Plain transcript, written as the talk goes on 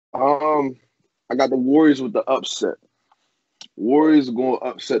Um, I got the Warriors with the upset. Warriors going to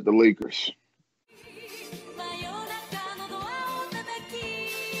upset the Lakers.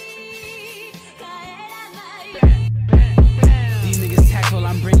 These niggas tackle,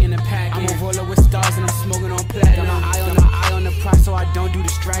 I'm bringing a pack. I'm a roller with stars and I'm smoking on platinum. Got my eye on the prize so I don't do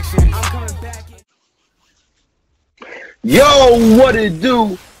distractions. I'm coming back. Yo, what it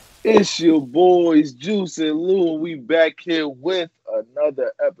do? It's your boys Juice and Lou, and we back here with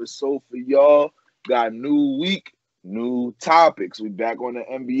another episode for y'all. Got new week, new topics. We back on the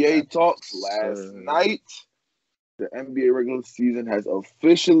NBA talks. Last Sir. night, the NBA regular season has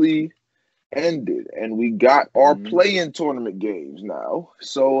officially ended, and we got our play-in tournament games now.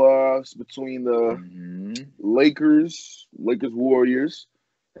 So it's between the Lakers Warriors,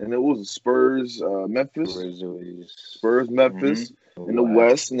 and it was Spurs Memphis. Grizzlies. Spurs Memphis in the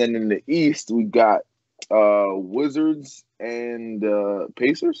West, and then in the East we got Wizards and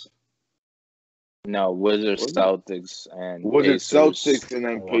Pacers. No, Wizards, Was it? Celtics, and Wizards, Pacers. Celtics, and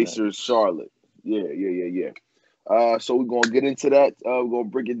then won it. Pacers, Charlotte. Yeah. So we're gonna get into that. We're gonna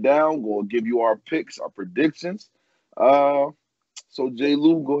break it down. We're gonna give you our picks, our predictions. So J.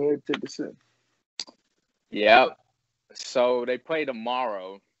 Lou, go ahead, take us in. Yep. So they play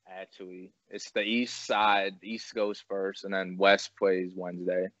tomorrow, actually. It's the East side. The East goes first, and then West plays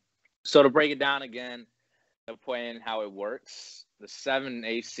Wednesday. So to break it down again, they're playing how it works. The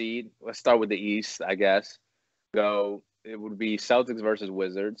 7-8 seed, let's start with the East, I guess. It would be Celtics versus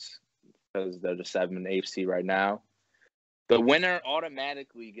Wizards, because they're the 7-8 seed right now. The winner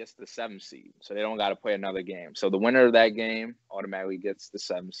automatically gets the 7th seed, so they don't got to play another game. So the winner of that game automatically gets the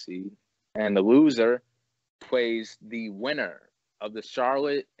 7th seed. And the loser plays the winner of the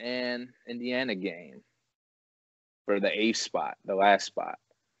Charlotte and Indiana game for the 8th spot, the last spot.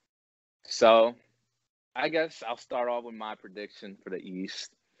 So I guess I'll start off with my prediction for the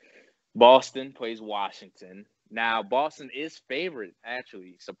East. Boston plays Washington. Now, Boston is favorite,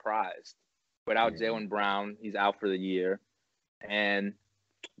 actually, surprised. Without Jaylen Brown, he's out for the year. And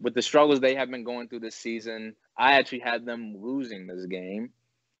with the struggles they have been going through this season, I actually had them losing this game.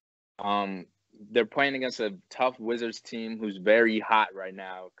 They're playing against a tough Wizards team who's very hot right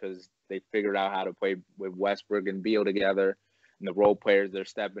now because they figured out how to play with Westbrook and Beal together. And the role players, they're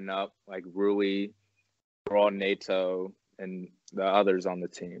stepping up, like Rui, Raul Neto, and the others on the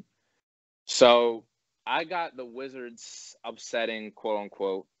team. So I got the Wizards upsetting, quote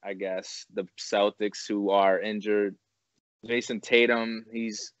unquote, I guess, the Celtics who are injured. Jason Tatum,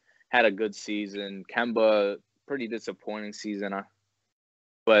 he's had a good season. Kemba, pretty disappointing season.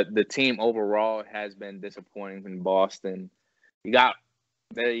 But the team overall has been disappointing in Boston.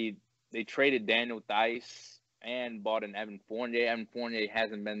 They traded Daniel Theis and bought an Evan Fournier. Evan Fournier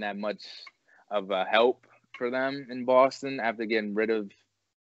hasn't been that much of a help for them in Boston after getting rid of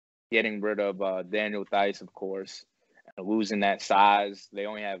Daniel Theis, of course, and losing that size. They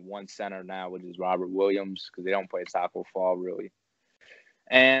only have one center now, which is Robert Williams, because they don't play Taco Fall really.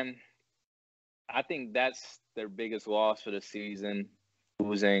 And I think that's their biggest loss for the season.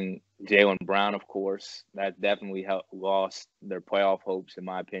 Losing Jaylen Brown, of course, that definitely lost their playoff hopes, in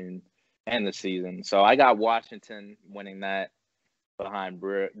my opinion, and the season. So I got Washington winning that behind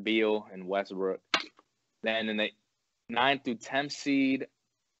Beal and Westbrook. Then in the 9th through 10th seed,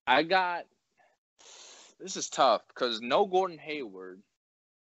 this is tough because no Gordon Hayward,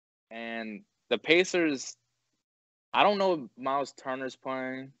 and the Pacers, I don't know if Miles Turner's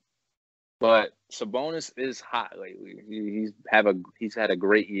playing, but Sabonis is hot lately. He's had a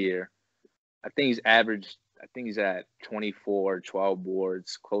great year. I think he's at 24, 12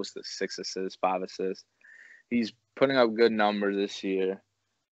 boards, close to 6 assists, 5 assists. He's putting up good numbers this year.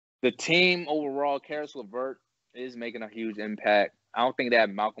 The team overall, Karis LeVert is making a huge impact. I don't think they have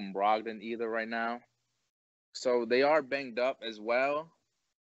Malcolm Brogdon either right now. So they are banged up as well.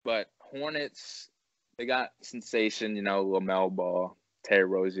 But Hornets, they got sensation, LaMelo Ball, Terry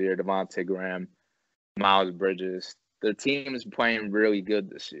Rozier, Devontae Graham, Miles Bridges. Their team is playing really good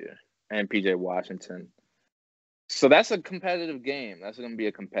this year, and PJ Washington. So that's a competitive game. That's going to be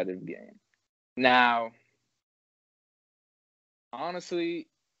a competitive game. Now, honestly,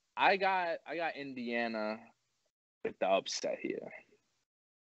 I got Indiana with the upset here.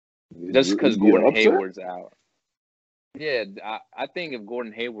 Just because Gordon Hayward's out. Yeah, I think if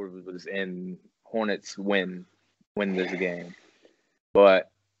Gordon Hayward was in, Hornets win this game.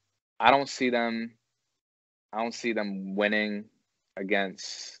 But I don't see them winning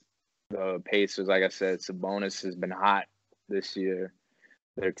against the Pacers. Like I said, Sabonis has been hot this year.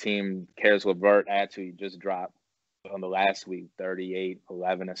 Their team, Karis LeVert, actually just dropped on the last week, 38,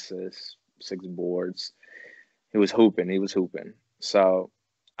 11 assists, 6 boards. He was hooping. So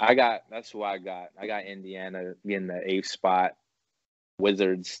That's who I got. I got Indiana getting the 8th spot.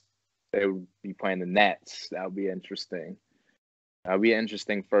 Wizards, they would be playing the Nets. That would be interesting. That would be an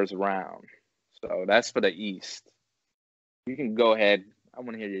interesting first round. So that's for the East. You can go ahead. I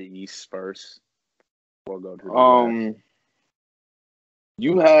want to hear your East first. We'll go to the West.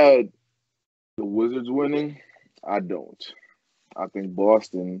 You had the Wizards winning. I don't. I think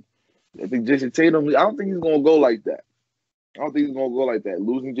Boston. I think Jason Tatum. I don't think he's gonna go like that.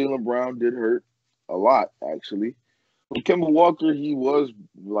 Losing Jaylen Brown did hurt a lot, actually. With Kemba Walker, he was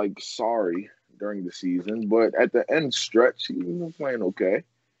like sorry during the season, but at the end stretch, he was playing okay.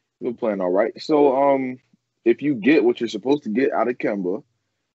 He was playing all right. So, if you get what you're supposed to get out of Kemba,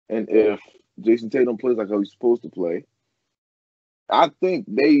 and if Jason Tatum plays like how he's supposed to play, I think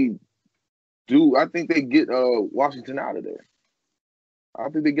they do. I think they get Washington out of there. I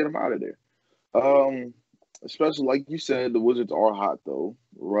think they get him out of there. Especially like you said, the Wizards are hot though.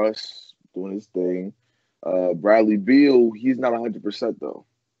 Russ doing his thing. Bradley Beal, he's not 100% though.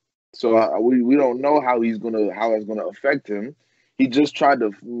 So we don't know how that's gonna affect him. He just tried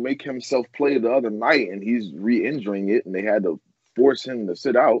to make himself play the other night, and he's re-injuring it, and they had to force him to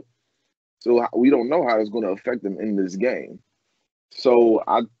sit out. So we don't know how it's going to affect him in this game. So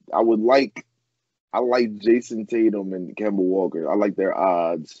I like Jason Tatum and Kemba Walker. I like their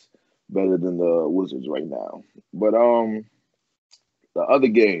odds better than the Wizards right now. But the other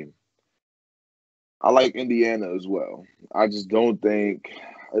game, I like Indiana as well. I just don't think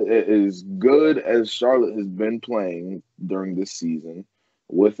as good as Charlotte has been playing during this season,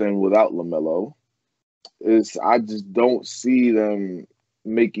 with and without LaMelo, I just don't see them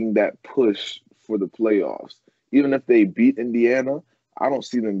making that push for the playoffs. Even if they beat Indiana, I don't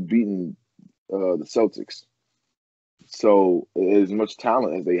see them beating the Celtics. So as much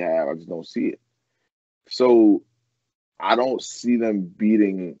talent as they have, I just don't see it. So I don't see them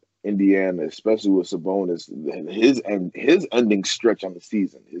beating Indiana, especially with Sabonis. His ending stretch on the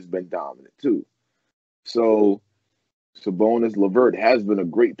season has been dominant too. So Sabonis, LeVert has been a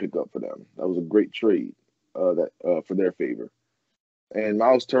great pickup for them. That was a great trade for their favor. And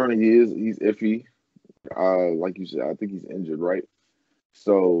Miles Turner, he's iffy. Like you said, I think he's injured, right?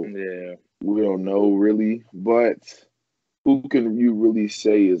 So yeah, we don't know really. But who can you really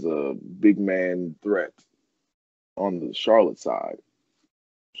say is a big man threat on the Charlotte side?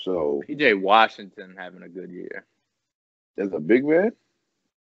 So PJ Washington having a good year. As a big man?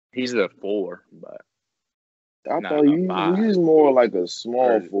 He's a 4, but I thought he's more like a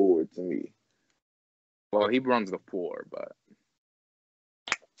small forward to me. Well, he runs the 4, but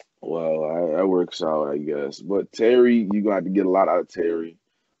well, that works out, I guess. But Terry, you're gonna have to get a lot out of Terry.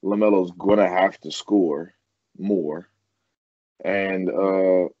 LaMelo's gonna have to score more, and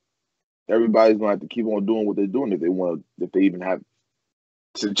everybody's gonna have to keep on doing what they're doing if they even have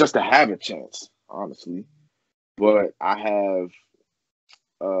to have a chance, honestly. But I have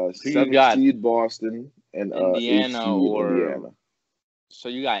 7th seed Boston and Indiana 8th seed Indiana. So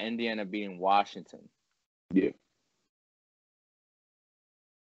you got Indiana beating Washington. Yeah.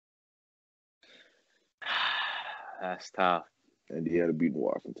 That's tough. Indiana beating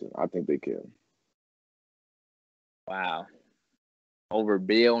Washington. I think they can. Wow. Over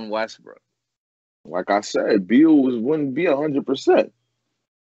Beal and Westbrook. Like I said, Beal wouldn't be 100%.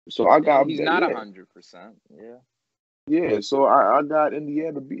 So I got he's not 100%. Yeah. Yeah, so I got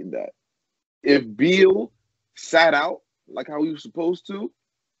Indiana beating that. If Beal sat out like how he was supposed to,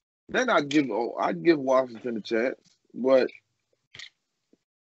 then I'd give Washington a chance. But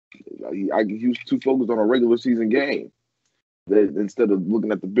he was too focused on a regular season game instead of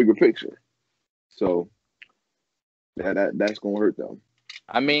looking at the bigger picture. So that's gonna hurt them.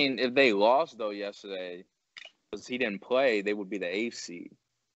 I mean, if they lost though yesterday, because he didn't play, they would be the 8th seed,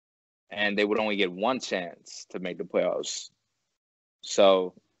 and they would only get one chance to make the playoffs.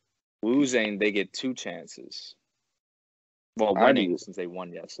 So losing, they get 2 chances. Well, winning since they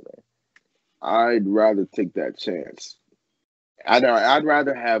won yesterday. I'd rather take that chance. I'd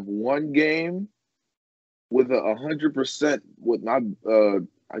rather have one game with 100% with my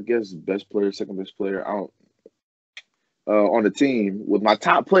I guess best player, second best player. On the team with my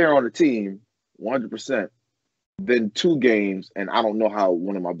top player on the team, 100%. Than 2 games, and I don't know how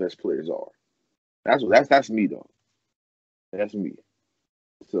one of my best players are. That's me though. That's me.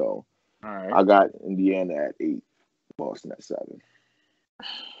 So all right. I got Indiana at 8, Boston at 7.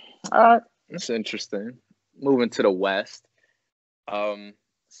 All right, that's interesting. Moving to the West, 7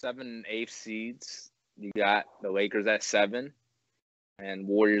 and 8 seeds. You got the Lakers at 7, and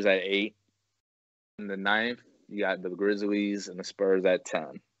Warriors at 8. In the 9th, you got the Grizzlies and the Spurs at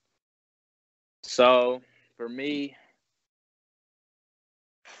 10. So for me,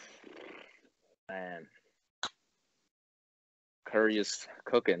 Man, Curry is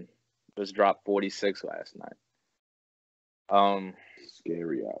cooking. Just dropped 46 last night.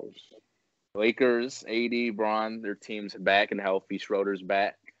 Scary hours. Lakers, AD, Bron, their team's back and healthy. Schroeder's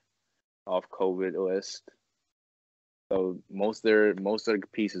back off COVID list. So most of the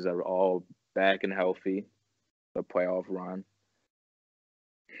pieces are all back and healthy. The playoff run.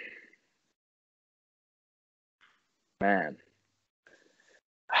 Man.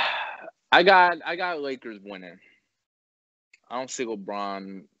 I got Lakers winning. I don't see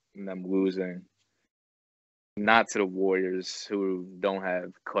LeBron and them losing. Not to the Warriors, who don't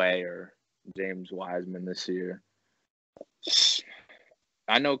have Clay or James Wiseman this year.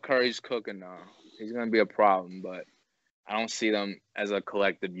 I know Curry's cooking now. He's going to be a problem, but I don't see them as a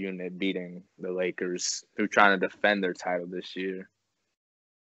collective unit beating the Lakers, who are trying to defend their title this year.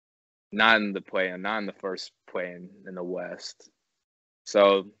 Not in the first play in the West.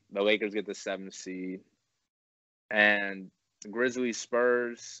 So the Lakers get the 7th seed. And the Grizzlies,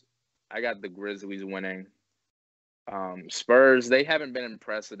 Spurs, I got the Grizzlies winning. Spurs, they haven't been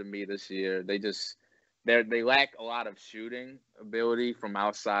impressive to me this year. They lack a lot of shooting ability from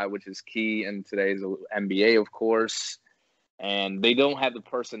outside, which is key in today's NBA, of course. And they don't have the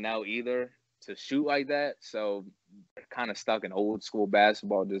personnel either to shoot like that. So they're kind of stuck in old school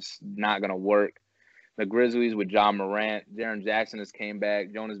basketball, just not going to work. The Grizzlies with John Morant, Jaren Jackson has came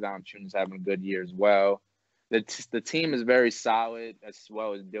back. Jonas Valanciunas having a good year as well. The team is very solid, as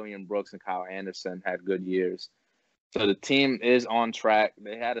well as Dillon Brooks and Kyle Anderson had good years. So the team is on track.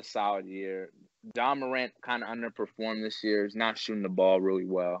 They had a solid year. John Morant kind of underperformed this year. He's not shooting the ball really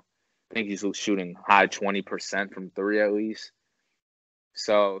well. I think he's shooting high 20% from three at least.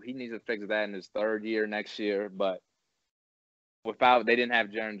 So he needs to fix that in his third year next year. But they didn't have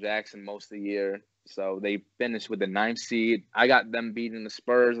Jaren Jackson most of the year. So they finished with the 9th seed. I got them beating the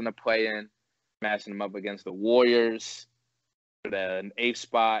Spurs in the play-in, matching them up against the Warriors for the 8th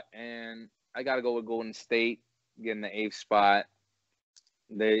spot. And I got to go with Golden State getting the 8th spot.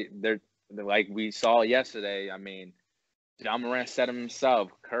 They're like we saw yesterday. I mean, John Morant said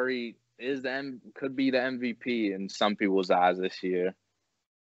himself, Curry could be the MVP in some people's eyes this year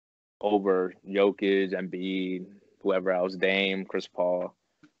over Jokic, Embiid, whoever else, Dame, Chris Paul,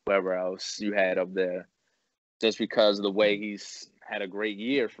 whoever else you had up there. Just because of the way he's had a great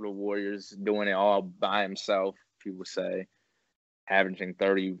year for the Warriors, doing it all by himself, people say, averaging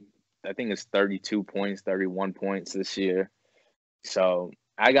 32 points, 31 points this year. So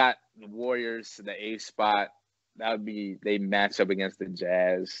I got the Warriors to the 8th spot. They match up against the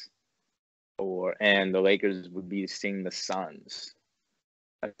Jazz, and the Lakers would be seeing the Suns.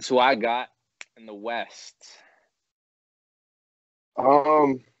 That's who I got in the West.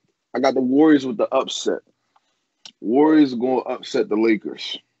 I got the Warriors with the upset. Warriors are going to upset the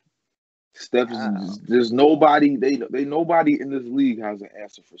Lakers. There's nobody. Nobody in this league has an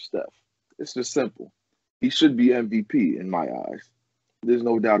answer for Steph. It's just simple. He should be MVP in my eyes. There's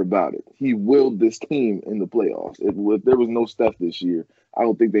no doubt about it. He willed this team in the playoffs. If there was no Steph this year, I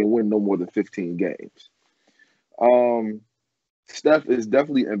don't think they win no more than 15 games. Steph is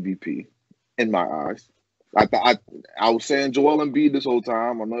definitely MVP in my eyes. I was saying Joel Embiid this whole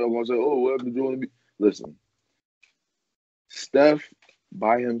time. I know y'all going to say, oh, what happened to Joel Embiid? Listen, Steph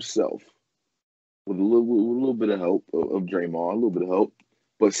by himself, with a little bit of help of Draymond, a little bit of help,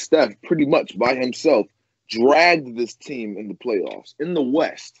 but Steph pretty much by himself dragged this team in the playoffs. In the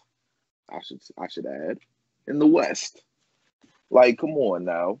West, I should add. In the West. Like, come on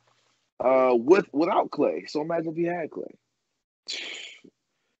now. Without Clay. So imagine if he had Clay.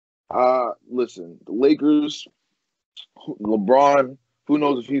 Listen, the Lakers, LeBron, who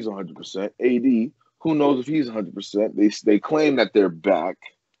knows if he's 100%. AD, who knows if he's 100%. They claim that they're back.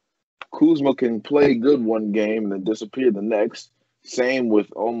 Kuzma can play good one game and then disappear the next. Same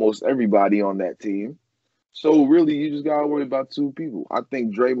with almost everybody on that team. So really, you just gotta worry about two people. I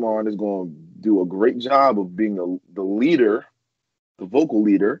think Draymond is going to do a great job of being the leader, the vocal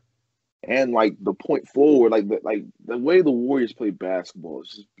leader, and like the point forward, like the way the Warriors play basketball is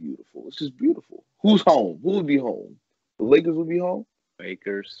just beautiful. It's just beautiful. Who's home? Who would be home? The Lakers would be home.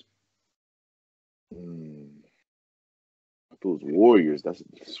 Lakers. Those Warriors.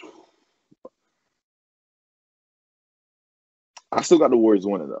 I still got the Warriors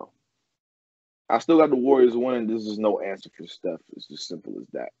winning though. There's just no answer for Steph. It's just simple as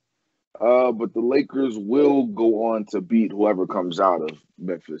that. But the Lakers will go on to beat whoever comes out of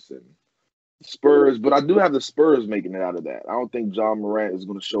Memphis and Spurs. But I do have the Spurs making it out of that. I don't think John Morant is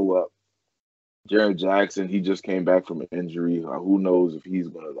going to show up. Jaren Jackson, he just came back from an injury. Who knows if he's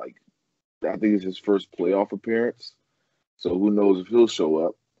going to, I think it's his first playoff appearance. So who knows if he'll show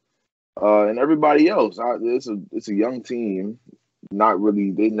up. And everybody else, it's a young team.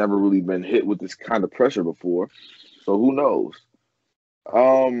 They've never really been hit with this kind of pressure before. So who knows?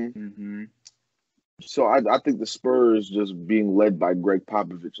 So I think the Spurs, just being led by Greg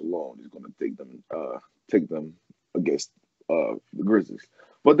Popovich alone, is going to take them against the Grizzlies.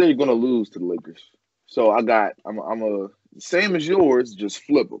 But they're going to lose to the Lakers. So I'm a same as yours, just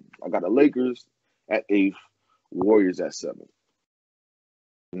flip them. I got the Lakers at 8th, Warriors at 7th.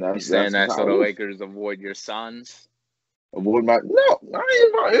 You saying that so the Lakers avoid your Suns? Avoid my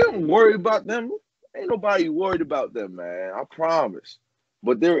I ain't worried about them. Ain't nobody worried about them, man. I promise.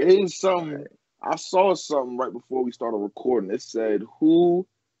 But there is some. I saw something right before we started recording. It said, "Who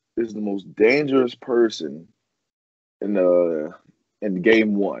is the most dangerous person in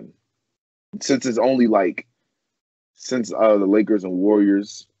game 1?" Since it's only since the Lakers and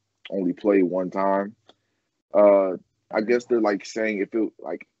Warriors only play one time. I guess they're saying if it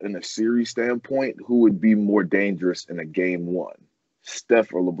in a series standpoint, who would be more dangerous in a game 1,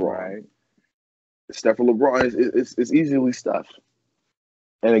 Steph or LeBron? Right. Steph or LeBron it's easily Steph.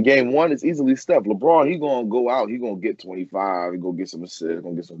 And in game 1, it's easily Steph. LeBron, he gonna go out, he gonna get 25, he gonna get some assists,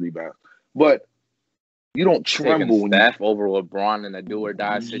 gonna get some rebounds. But you don't tremble when Steph over LeBron in a do or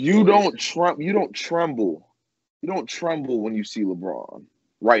die situation. You don't tremble. You don't tremble when you see LeBron.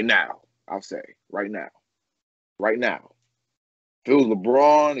 Right now, I'll say. Right now. If it was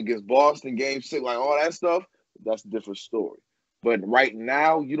LeBron against Boston, game 6, all that stuff, that's a different story. But right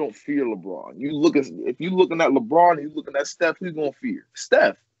now, you don't fear LeBron. If you're looking at LeBron and you're looking at Steph, who's gonna fear?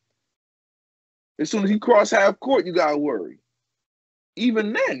 Steph. As soon as he cross half court, you gotta worry.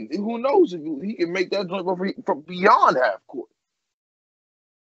 Even then, who knows if he can make that jump from beyond half court.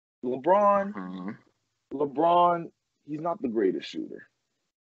 LeBron, he's not the greatest shooter.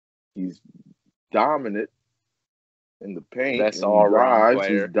 He's dominant in the paint. Best all-around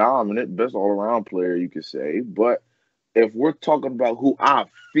player. He's dominant, best all-around player, you could say. But if we're talking about who I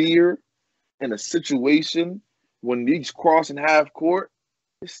fear in a situation when he's crossing half court,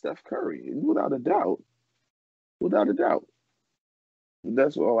 it's Steph Curry, without a doubt. Without a doubt.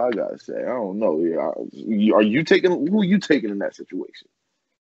 That's all I gotta say. I don't know. Who are you taking in that situation?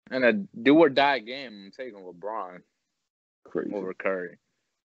 In a do or die game, I'm taking LeBron. Crazy. Over Curry.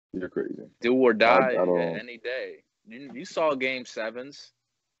 You're crazy. Do or die any day. You saw game 7s.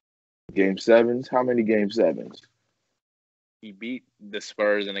 Game 7s? How many game 7s? He beat the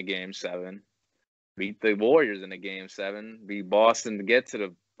Spurs in a game 7. Beat the Warriors in a game 7. Beat Boston to get to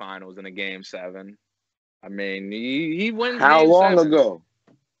the finals in a game 7. I mean, he wins. How long 7. ago?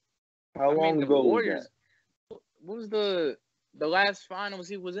 How long ago Warriors, was that? What was the last finals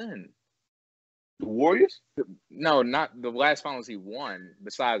he was in? The Warriors? No, not the last finals he won.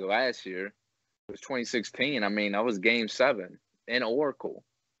 Besides last year, it was 2016. I mean, that was game 7 in Oracle.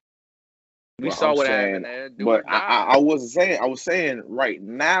 We saw what happened there. But I wasn't saying. I was saying right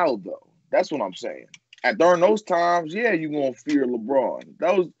now, though. That's what I'm saying. During those times, yeah, you're gonna fear LeBron.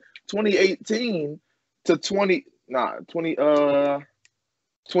 That was 2018 to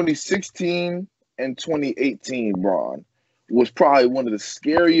 2016 and 2018. Bron was probably one of the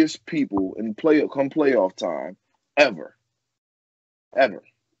scariest people in playoff time ever. It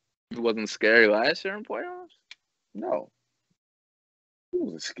wasn't scary last year in playoffs? No. It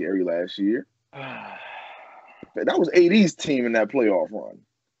wasn't scary last year. That was AD's team in that playoff run.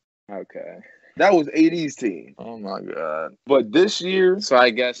 Okay. That was AD's team. Oh, my God. But this year, so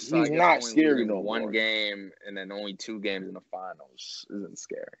I guess he's not scary no more. One game and then only 2 games in the finals isn't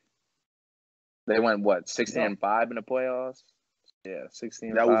scary. They went, 16-5 in the playoffs? Yeah,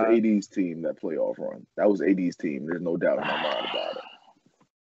 16-5. That was AD's team, that playoff run. That was AD's team. There's no doubt in my mind about it.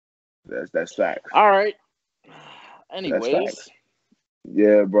 That's facts. All right. Anyways.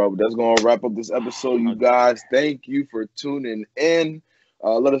 Yeah, bro. That's going to wrap up this episode, you guys. Thank you for tuning in.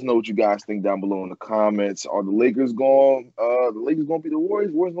 Let us know what you guys think down below in the comments. Are the Lakers going to be the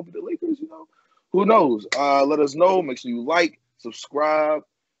Warriors? Warriors going to be the Lakers? Who knows? Let us know. Make sure you like, subscribe,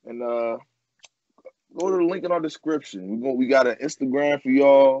 and go to the link in our description. We got an Instagram for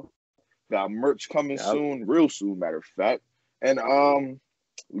y'all. Got merch coming soon, real soon, matter of fact. And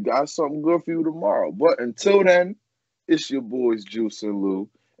we got something good for you tomorrow. But until then, it's your boys Juice and Lou,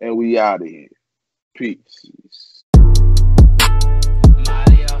 and we out of here. Peace.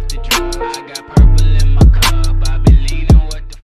 Molly off the drum, I got